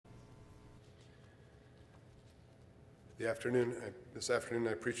This afternoon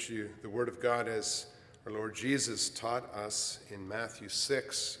I preach to you the Word of God as our Lord Jesus taught us in Matthew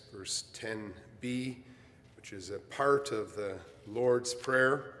 6, verse 10b, which is a part of the Lord's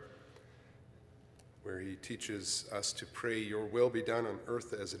Prayer, where he teaches us to pray, "Your will be done on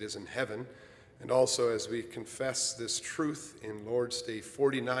earth as it is in heaven," and also as we confess this truth in Lord's Day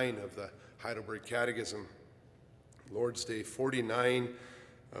 49 of the Heidelberg Catechism. Lord's Day 49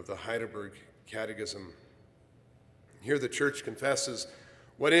 of the Heidelberg Catechism. Here the Church confesses,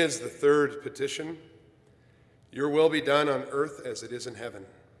 what is the third petition? Your will be done on earth as it is in heaven.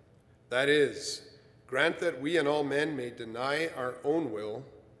 That is, grant that we and all men may deny our own will,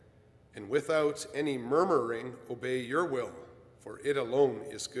 and without any murmuring obey your will, for it alone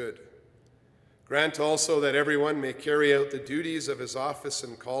is good. Grant also that everyone may carry out the duties of his office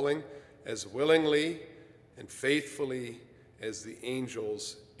and calling as willingly and faithfully as the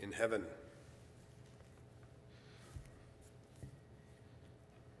angels in heaven.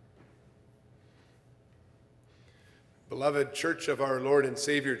 Beloved Church of our Lord and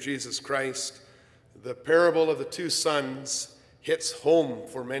Savior Jesus Christ, the parable of the two sons hits home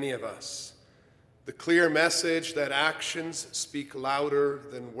for many of us. The clear message that actions speak louder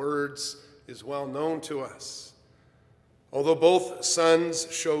than words is well known to us. Although both sons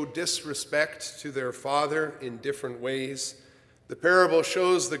show disrespect to their father in different ways, the parable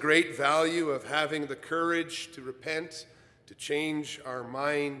shows the great value of having the courage to repent, to change our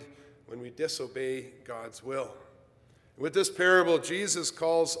mind when we disobey God's will. With this parable, Jesus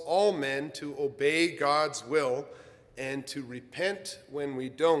calls all men to obey God's will and to repent when we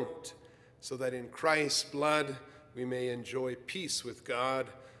don't, so that in Christ's blood we may enjoy peace with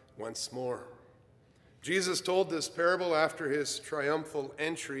God once more. Jesus told this parable after his triumphal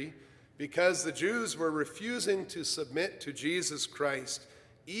entry because the Jews were refusing to submit to Jesus Christ,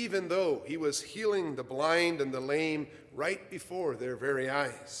 even though he was healing the blind and the lame right before their very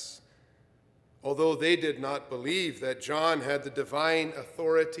eyes. Although they did not believe that John had the divine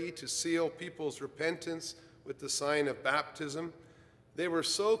authority to seal people's repentance with the sign of baptism, they were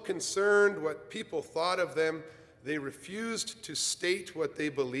so concerned what people thought of them, they refused to state what they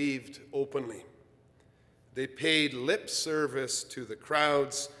believed openly. They paid lip service to the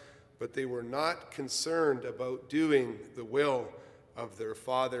crowds, but they were not concerned about doing the will of their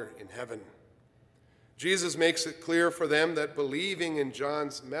Father in heaven. Jesus makes it clear for them that believing in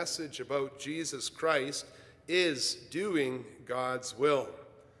John's message about Jesus Christ is doing God's will.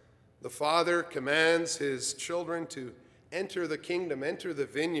 The Father commands his children to enter the kingdom, enter the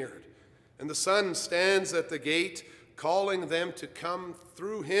vineyard, and the Son stands at the gate calling them to come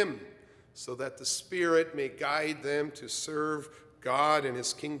through him so that the Spirit may guide them to serve God and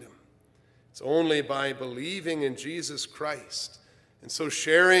his kingdom. It's only by believing in Jesus Christ and so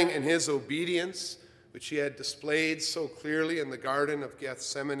sharing in his obedience, which he had displayed so clearly in the Garden of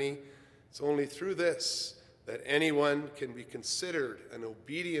Gethsemane, it's only through this that anyone can be considered an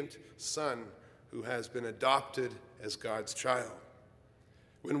obedient son who has been adopted as God's child.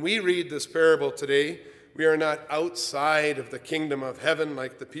 When we read this parable today, we are not outside of the kingdom of heaven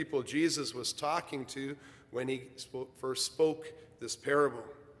like the people Jesus was talking to when he first spoke this parable.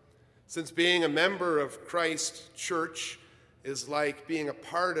 Since being a member of Christ's church is like being a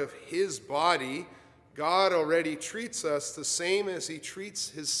part of his body, God already treats us the same as he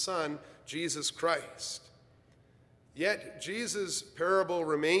treats his Son, Jesus Christ. Yet Jesus' parable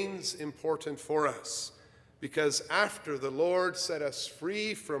remains important for us because after the Lord set us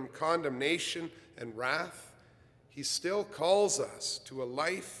free from condemnation and wrath, he still calls us to a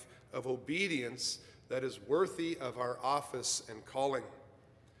life of obedience that is worthy of our office and calling.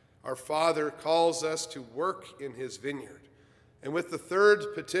 Our Father calls us to work in his vineyard. And with the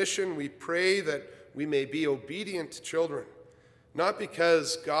third petition, we pray that we may be obedient children, not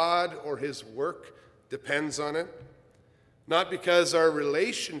because God or his work depends on it, not because our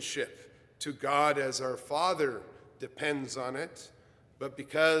relationship to God as our Father depends on it, but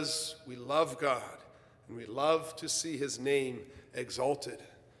because we love God and we love to see his name exalted.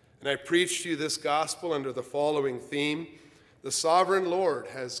 And I preach to you this gospel under the following theme: the sovereign Lord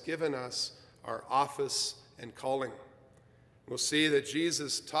has given us our office and calling. We'll see that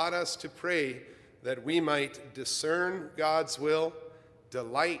Jesus taught us to pray that we might discern God's will,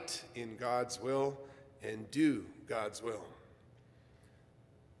 delight in God's will, and do God's will.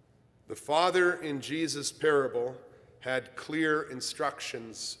 The Father in Jesus' parable had clear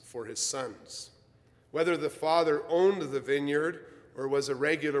instructions for his sons. Whether the Father owned the vineyard or was a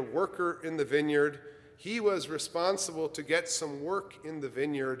regular worker in the vineyard, he was responsible to get some work in the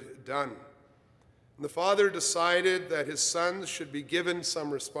vineyard done. And the Father decided that his sons should be given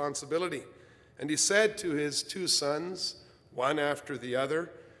some responsibility. And he said to his 2 sons, one after the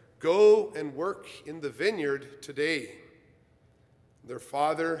other, "Go and work in the vineyard today." Their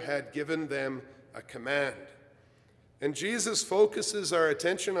father had given them a command. And Jesus focuses our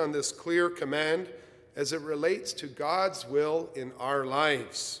attention on this clear command as it relates to God's will in our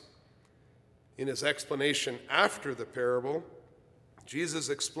lives. In his explanation after the parable, Jesus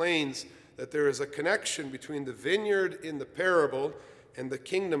explains that there is a connection between the vineyard in the parable and the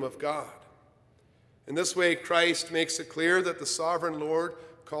kingdom of God. In this way, Christ makes it clear that the sovereign Lord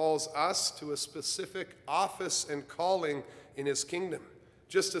calls us to a specific office and calling in his kingdom,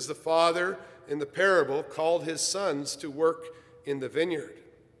 just as the father in the parable called his sons to work in the vineyard.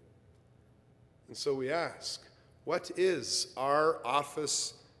 And so we ask, what is our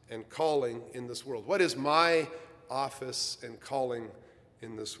office and calling in this world? What is my office and calling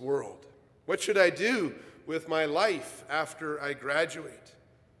in this world? What should I do with my life after I graduate?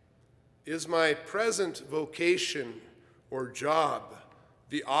 Is my present vocation or job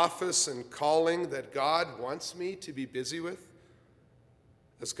the office and calling that God wants me to be busy with?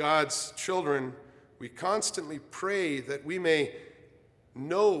 As God's children, we constantly pray that we may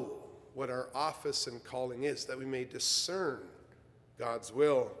know what our office and calling is, that we may discern God's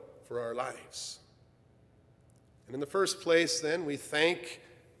will for our lives. And in the first place, then, we thank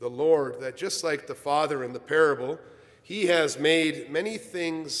the Lord that just like the father in the parable, he has made many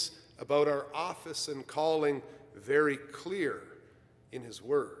things about our office and calling very clear in his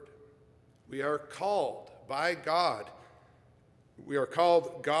word. We are called by God. We are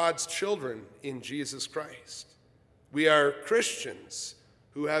called God's children in Jesus Christ. We are Christians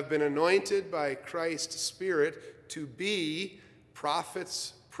who have been anointed by Christ's Spirit to be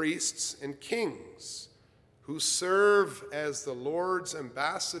prophets, priests, and kings who serve as the Lord's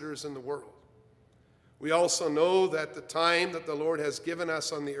ambassadors in the world. We also know that the time that the Lord has given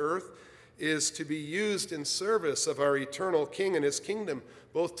us on the earth is to be used in service of our eternal King and his kingdom,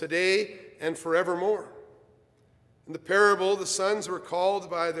 both today and forevermore. In the parable, the sons were called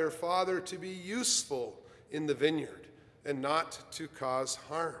by their father to be useful in the vineyard and not to cause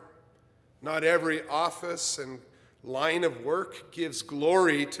harm. Not every office and line of work gives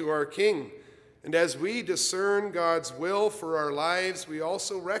glory to our King. And as we discern God's will for our lives, we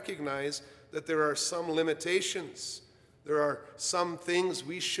also recognize that there are some limitations. There are some things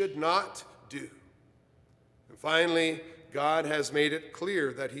we should not do. And finally, God has made it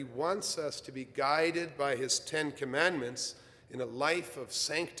clear that he wants us to be guided by his 10 commandments in a life of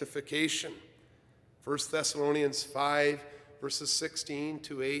sanctification. 1 Thessalonians 5, verses 16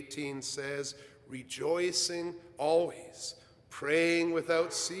 to 18 says, "Rejoicing always, praying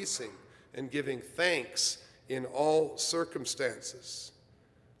without ceasing, and giving thanks in all circumstances."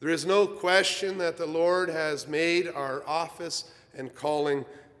 There is no question that the Lord has made our office and calling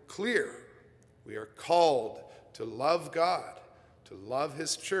clear. We are called to love God, to love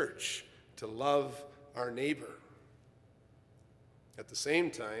his church, to love our neighbor. At the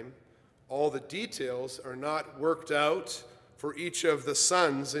same time, all the details are not worked out for each of the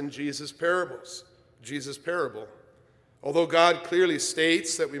sons in Jesus' parable. Although God clearly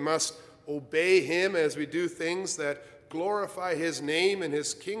states that we must obey him as we do things that glorify his name and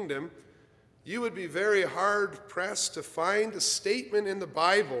his kingdom, you would be very hard-pressed to find a statement in the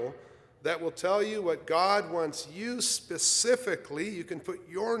Bible that will tell you what God wants you specifically, you can put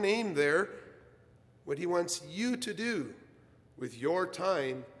your name there, what he wants you to do with your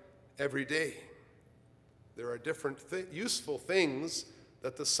time every day. There are different useful things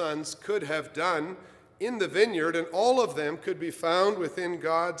that the sons could have done in the vineyard, and all of them could be found within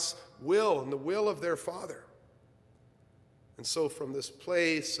God's will and the will of their Father. And so from this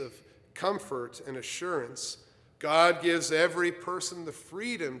place of comfort and assurance, God gives every person the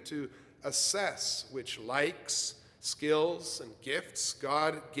freedom to assess which likes, skills, and gifts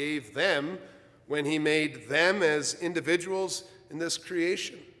God gave them when he made them as individuals in this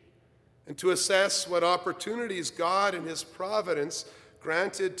creation, and to assess what opportunities God in his providence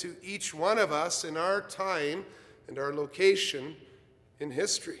granted to each one of us in our time and our location in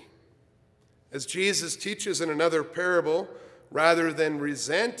history. As Jesus teaches in another parable, rather than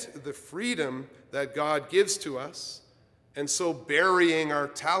resent the freedom that God gives to us, and so burying our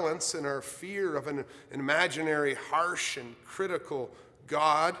talents in our fear of an imaginary, harsh, and critical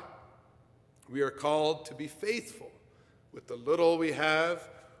God, we are called to be faithful with the little we have,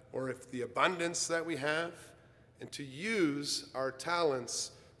 or if the abundance that we have, and to use our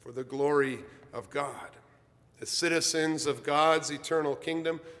talents for the glory of God. As citizens of God's eternal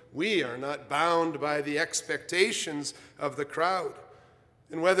kingdom, we are not bound by the expectations of the crowd.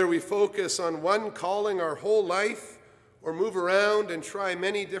 And whether we focus on one calling our whole life or move around and try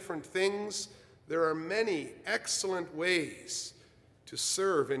many different things, there are many excellent ways to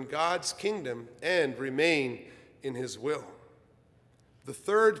serve in God's kingdom and remain in his will. The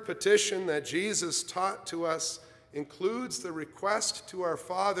third petition that Jesus taught to us includes the request to our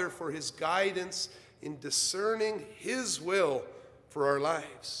Father for his guidance in discerning his will for our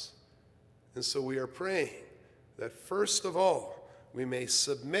lives. And so we are praying that first of all, we may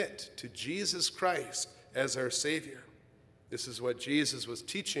submit to Jesus Christ as our Savior. This is what Jesus was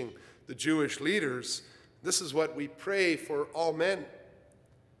teaching the Jewish leaders. This is what we pray for all men.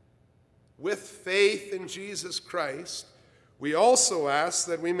 With faith in Jesus Christ, we also ask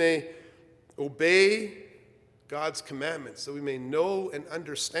that we may obey God's commandments, that we may know and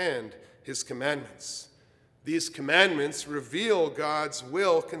understand his commandments. These commandments reveal God's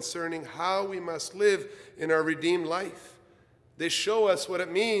will concerning how we must live in our redeemed life. They show us what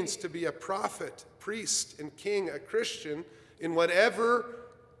it means to be a prophet, priest, and king, a Christian, in whatever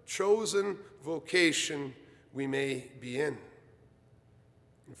chosen vocation we may be in.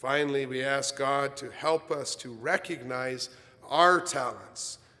 And finally, we ask God to help us to recognize our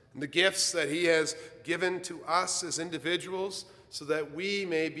talents and the gifts that he has given to us as individuals so that we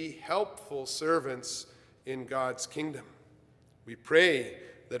may be helpful servants in God's kingdom. We pray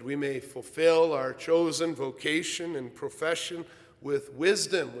that we may fulfill our chosen vocation and profession with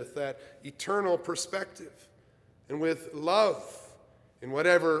wisdom, with that eternal perspective, and with love in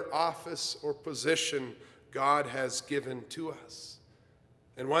whatever office or position God has given to us.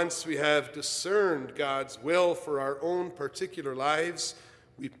 And once we have discerned God's will for our own particular lives,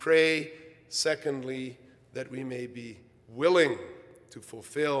 we pray, secondly, that we may be willing to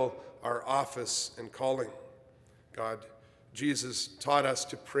fulfill our office and calling. Jesus taught us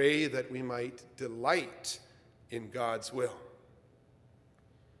to pray that we might delight in God's will.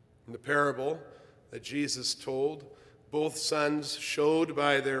 In the parable that Jesus told, both sons showed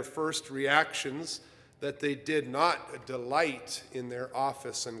by their first reactions that they did not delight in their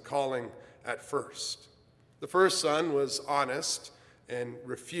office and calling at first. The first son was honest and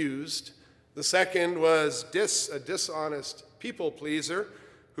refused. The second was a dishonest people-pleaser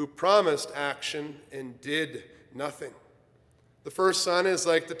who promised action and did nothing. The first son is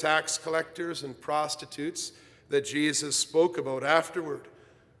like the tax collectors and prostitutes that Jesus spoke about afterward,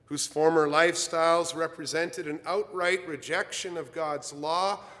 whose former lifestyles represented an outright rejection of God's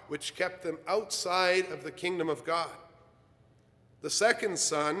law, which kept them outside of the kingdom of God. The second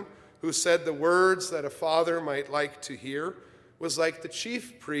son, who said the words that a father might like to hear, was like the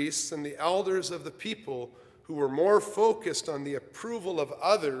chief priests and the elders of the people, who were more focused on the approval of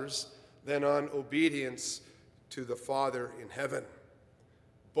others than on obedience to the Father in heaven.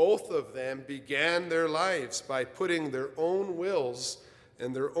 Both of them began their lives by putting their own wills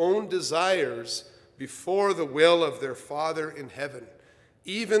and their own desires before the will of their Father in heaven,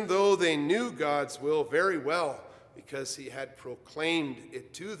 even though they knew God's will very well because he had proclaimed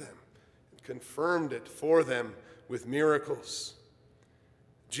it to them and confirmed it for them with miracles.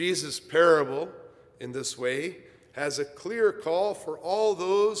 Jesus' parable, in this way, has a clear call for all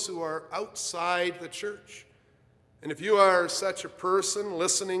those who are outside the church. And if you are such a person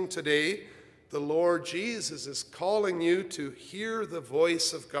listening today, the Lord Jesus is calling you to hear the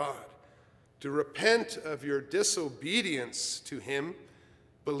voice of God, to repent of your disobedience to him,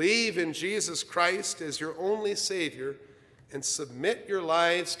 believe in Jesus Christ as your only Savior, and submit your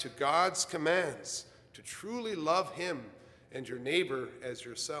lives to God's commands, to truly love him and your neighbor as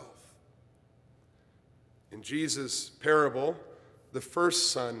yourself. In Jesus' parable, the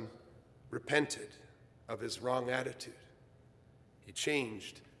first son repented of his wrong attitude. He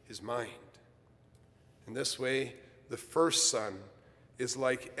changed his mind. In this way, the first son is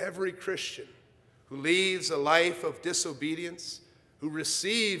like every Christian who leads a life of disobedience, who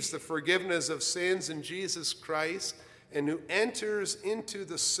receives the forgiveness of sins in Jesus Christ, and who enters into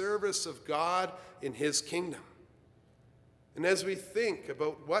the service of God in his kingdom. And as we think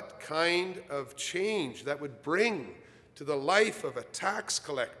about what kind of change that would bring to the life of a tax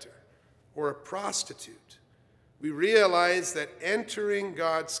collector or a prostitute, we realize that entering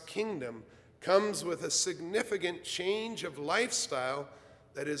God's kingdom comes with a significant change of lifestyle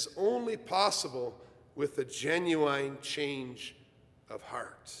that is only possible with a genuine change of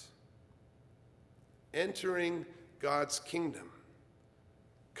heart. Entering God's kingdom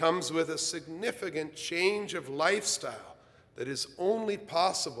comes with a significant change of lifestyle that is only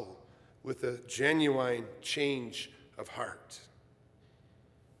possible with a genuine change of heart.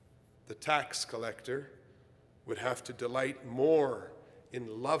 The tax collector would have to delight more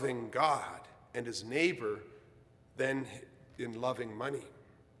in loving God and his neighbor than in loving money.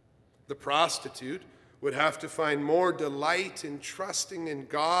 The prostitute would have to find more delight in trusting in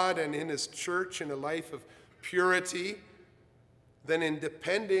God and in his church in a life of purity than in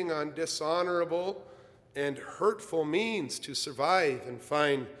depending on dishonorable and hurtful means to survive and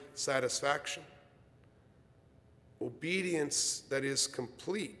find satisfaction. Obedience that is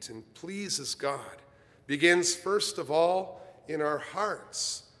complete and pleases God begins first of all in our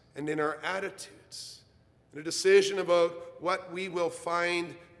hearts and in our attitudes, in a decision about what we will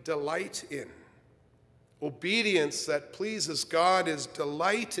find delight in. Obedience that pleases God is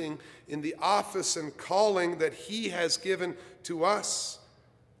delighting in the office and calling that he has given to us.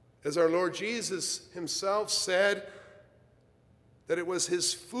 As our Lord Jesus himself said, that it was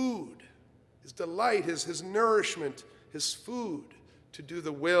his food, his delight, his nourishment, his food to do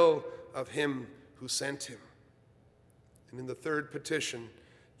the will of him who sent him. And in the third petition,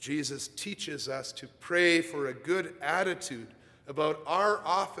 Jesus teaches us to pray for a good attitude about our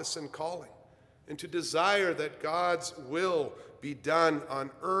office and calling, and to desire that God's will be done on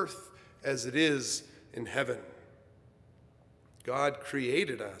earth as it is in heaven. God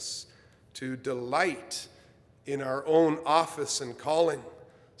created us to delight in our own office and calling,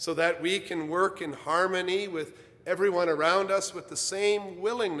 so that we can work in harmony with everyone around us with the same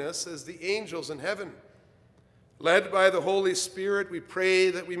willingness as the angels in heaven. Led by the Holy Spirit, we pray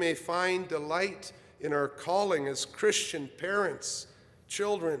that we may find delight in our calling as Christian parents,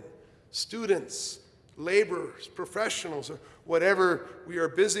 children, students, laborers, professionals, or whatever we are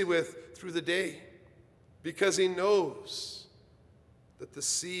busy with through the day, because he knows that the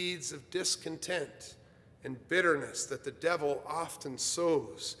seeds of discontent and bitterness that the devil often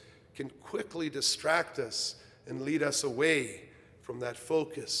sows can quickly distract us and lead us away from that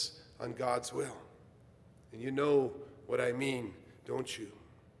focus on God's will. And you know what I mean, don't you?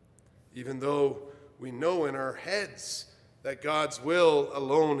 Even though we know in our heads that God's will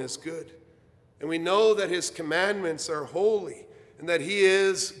alone is good, and we know that his commandments are holy, and that he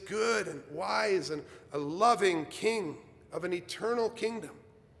is good and wise and a loving king of an eternal kingdom,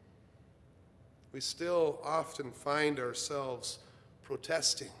 we still often find ourselves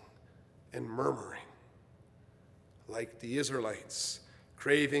protesting and murmuring, like the Israelites,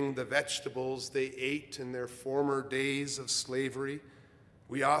 craving the vegetables they ate in their former days of slavery.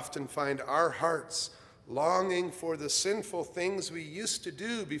 We often find our hearts longing for the sinful things we used to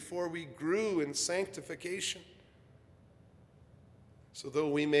do before we grew in sanctification. So though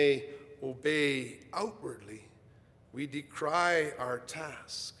we may obey outwardly, we decry our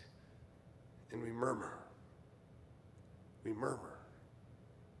task and we murmur. We murmur,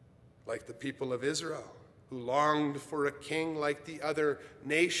 like the people of Israel, who longed for a king like the other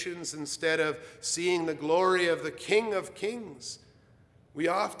nations instead of seeing the glory of the King of Kings. We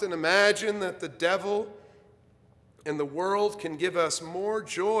often imagine that the devil and the world can give us more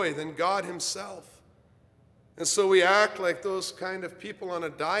joy than God himself. And so we act like those kind of people on a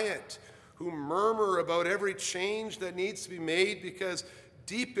diet who murmur about every change that needs to be made because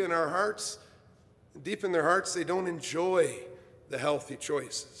deep in their hearts, they don't enjoy the healthy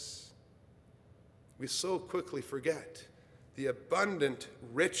choices. We so quickly forget the abundant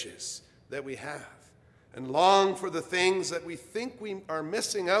riches that we have and long for the things that we think we are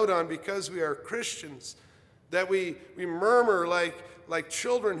missing out on because we are Christians, that we murmur like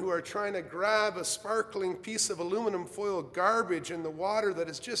children who are trying to grab a sparkling piece of aluminum foil garbage in the water that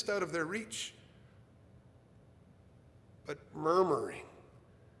is just out of their reach. But murmuring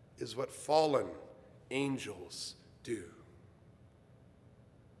is what fallen angels do.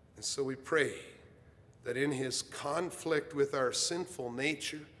 And so we pray that in his conflict with our sinful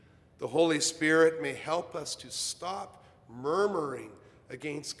nature, the Holy Spirit may help us to stop murmuring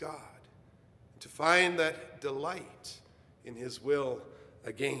against God, and to find that delight in his will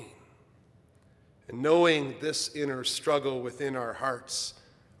again. And knowing this inner struggle within our hearts,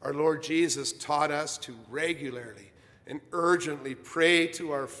 our Lord Jesus taught us to regularly and urgently pray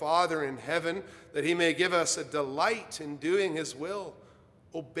to our Father in heaven that he may give us a delight in doing his will,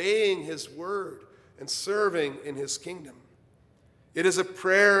 obeying his word, and serving in his kingdom. It is a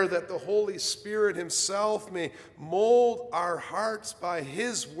prayer that the Holy Spirit himself may mold our hearts by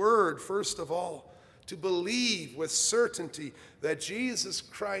his word, first of all, to believe with certainty that Jesus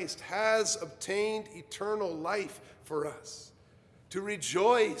Christ has obtained eternal life for us, to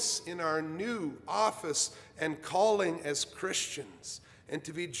rejoice in our new office and calling as Christians, and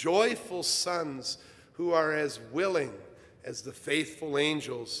to be joyful sons who are as willing as the faithful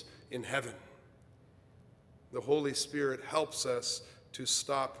angels in heaven. The Holy Spirit helps us to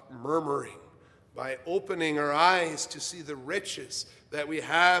stop murmuring by opening our eyes to see the riches that we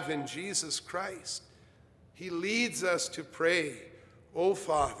have in Jesus Christ. He leads us to pray, "O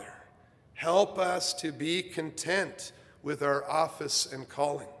Father, Help us to be content with our office and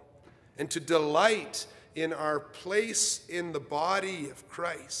calling, and to delight in our place in the body of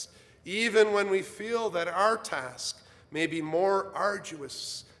Christ, even when we feel that our task may be more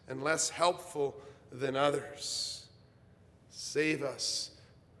arduous and less helpful than others. Save us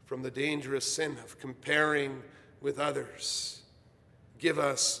from the dangerous sin of comparing with others. Give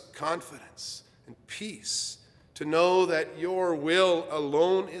us confidence and peace to know that your will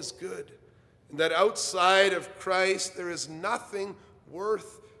alone is good, and that outside of Christ there is nothing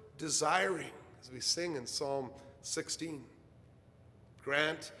worth desiring, as we sing in Psalm 16.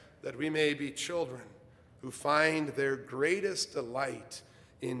 Grant that we may be children who find their greatest delight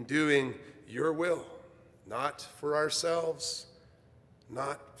in doing your will, not for ourselves,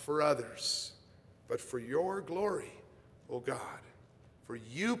 not for others, but for your glory, O God. For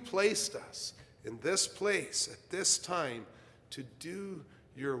you placed us in this place at this time to do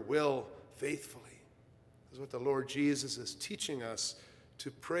your will faithfully. This is what the Lord Jesus is teaching us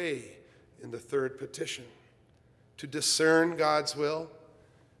to pray in the third petition, to discern God's will,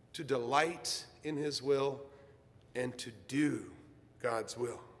 to delight in his will, and to do God's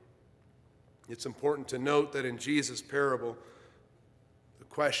will. It's important to note that in Jesus' parable, the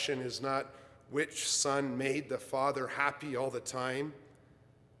question is not which son made the father happy all the time,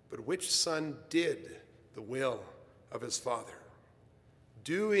 but which son did the will of his father.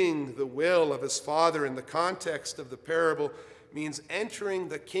 Doing the will of his father in the context of the parable means entering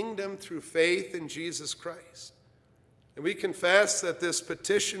the kingdom through faith in Jesus Christ. And we confess that this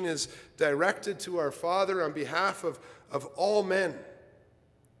petition is directed to our Father on behalf of all men.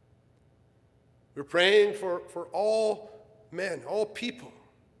 We're praying for all men, all people,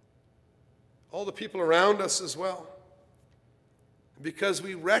 all the people around us as well, because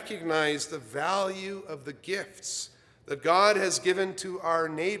we recognize the value of the gifts that God has given to our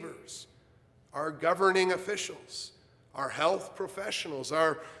neighbors, our governing officials, our health professionals,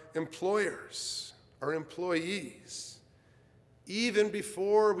 our employers, our employees. Even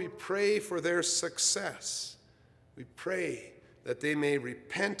before we pray for their success, we pray that they may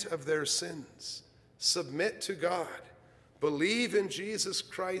repent of their sins, submit to God, believe in Jesus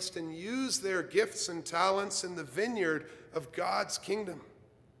Christ, and use their gifts and talents in the vineyard of God's kingdom.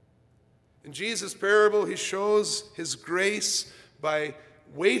 In Jesus' parable, he shows his grace by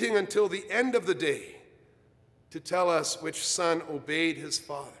waiting until the end of the day to tell us which son obeyed his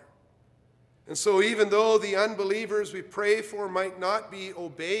father. And so even though the unbelievers we pray for might not be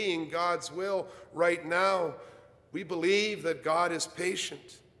obeying God's will right now, we believe that God is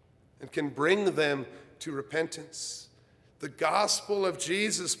patient and can bring them to repentance. The gospel of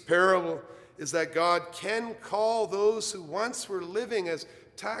Jesus' parable is that God can call those who once were living as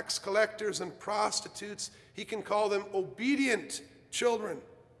tax collectors and prostitutes, he can call them obedient children,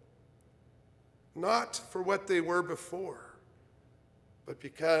 not for what they were before, but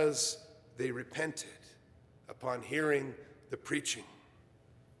because they repented upon hearing the preaching.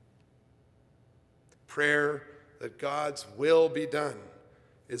 The prayer that God's will be done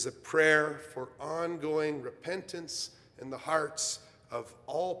is a prayer for ongoing repentance in the hearts of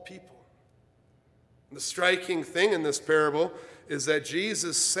all people. And the striking thing in this parable is that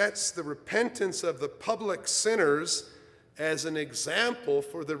Jesus sets the repentance of the public sinners as an example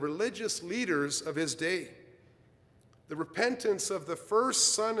for the religious leaders of his day. The repentance of the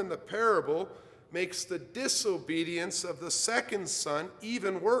first son in the parable makes the disobedience of the second son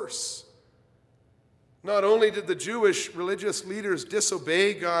even worse. Not only did the Jewish religious leaders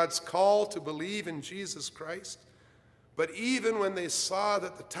disobey God's call to believe in Jesus Christ, but even when they saw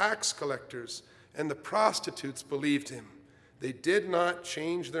that the tax collectors and the prostitutes believed him, they did not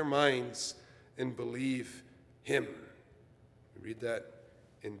change their minds and believe him. We read that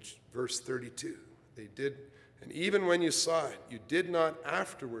in verse 32. They did. And even when you saw it, you did not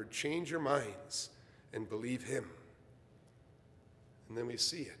afterward change your minds and believe him. And then we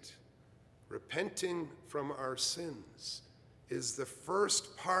see it. Repenting from our sins is the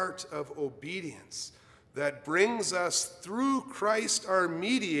first part of obedience that brings us through Christ our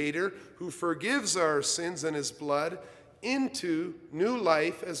mediator, who forgives our sins in his blood, into new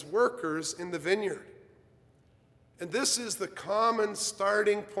life as workers in the vineyard. And this is the common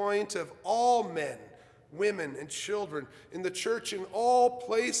starting point of all men, women, and children in the church in all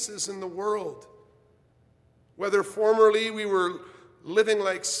places in the world. Whether formerly we were living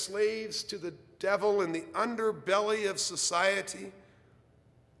like slaves to the devil in the underbelly of society,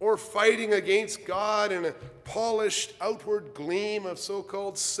 or fighting against God in a polished outward gleam of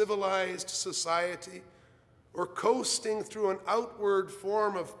so-called civilized society, or coasting through an outward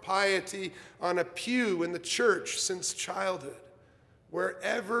form of piety on a pew in the church since childhood,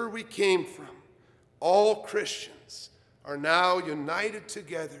 wherever we came from, all Christians are now united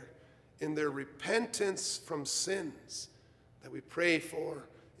together in their repentance from sins that we pray for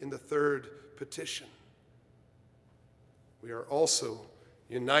in the third petition. We are also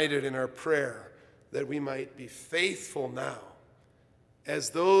united in our prayer that we might be faithful now as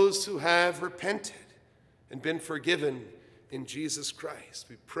those who have repented and been forgiven in Jesus Christ.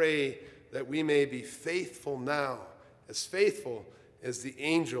 We pray that we may be faithful now, as faithful as the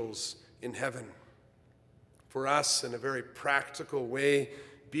angels in heaven. For us, in a very practical way,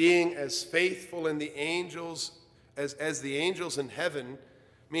 being as faithful in the angels as the angels in heaven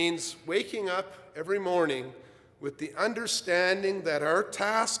means waking up every morning with the understanding that our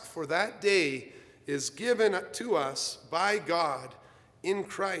task for that day is given to us by God in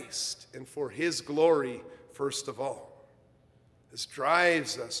Christ and for his glory first of all. This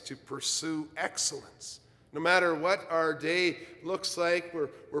drives us to pursue excellence. No matter what our day looks like,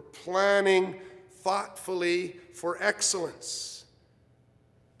 we're planning thoughtfully for excellence,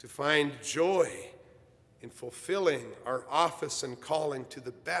 to find joy in fulfilling our office and calling to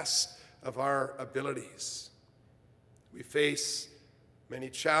the best of our abilities. We face many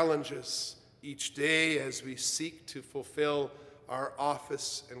challenges each day as we seek to fulfill our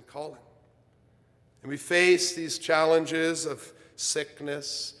office and calling. And we face these challenges of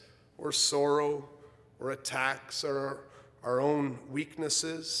sickness or sorrow or attacks or our own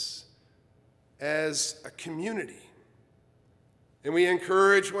weaknesses as a community. And we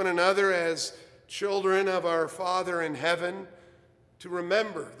encourage one another as children of our Father in heaven to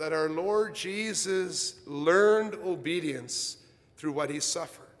remember that our Lord Jesus learned obedience through what he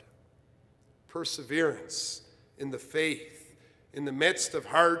suffered. Perseverance in the faith in the midst of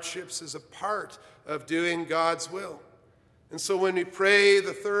hardships is a part of doing God's will. And so when we pray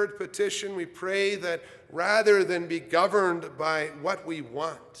the third petition, we pray that rather than be governed by what we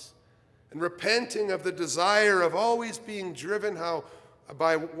want and repenting of the desire of always being driven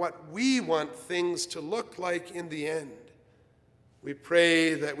by what we want things to look like in the end, we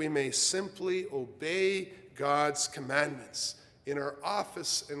pray that we may simply obey God's commandments in our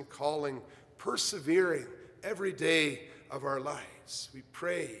office and calling, persevering every day of our lives. We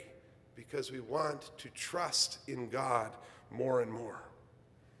pray because we want to trust in God more and more.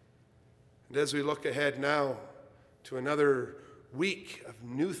 And as we look ahead now to another week of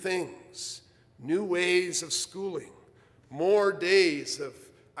new things, new ways of schooling, more days of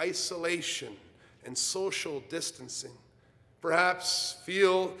isolation and social distancing, perhaps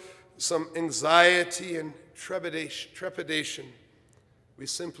feel some anxiety and trepidation, we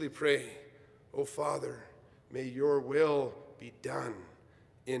simply pray, "O Father, may your will be done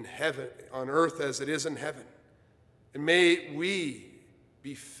in heaven, on earth as it is in heaven. And may we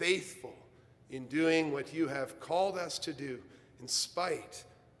be faithful in doing what you have called us to do in spite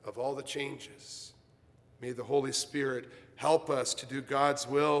of all the changes. May the Holy Spirit help us to do God's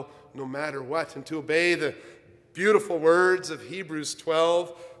will no matter what, and to obey the beautiful words of Hebrews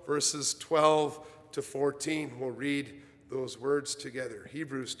 12, verses 12 to 14. We'll read those words together.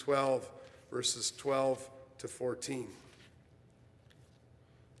 Hebrews 12, verses 12 to 14.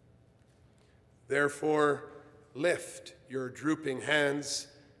 Therefore, lift your drooping hands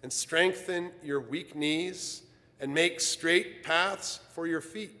and strengthen your weak knees and make straight paths for your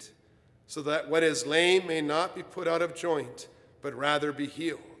feet, so that what is lame may not be put out of joint, but rather be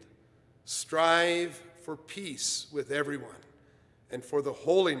healed. Strive for peace with everyone and for the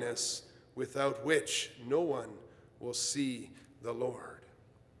holiness without which no one will see the Lord."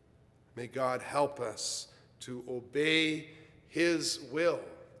 May God help us to obey his will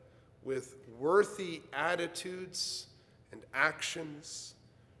with worthy attitudes and actions,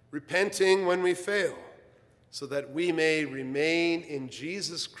 repenting when we fail, so that we may remain in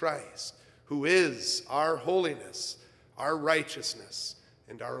Jesus Christ, who is our holiness, our righteousness,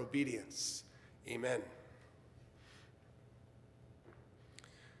 and our obedience. Amen.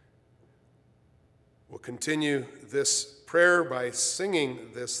 We'll continue this prayer by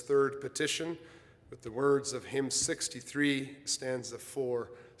singing this third petition with the words of hymn 63, stanza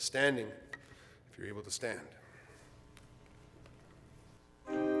 4, standing, if you're able to stand.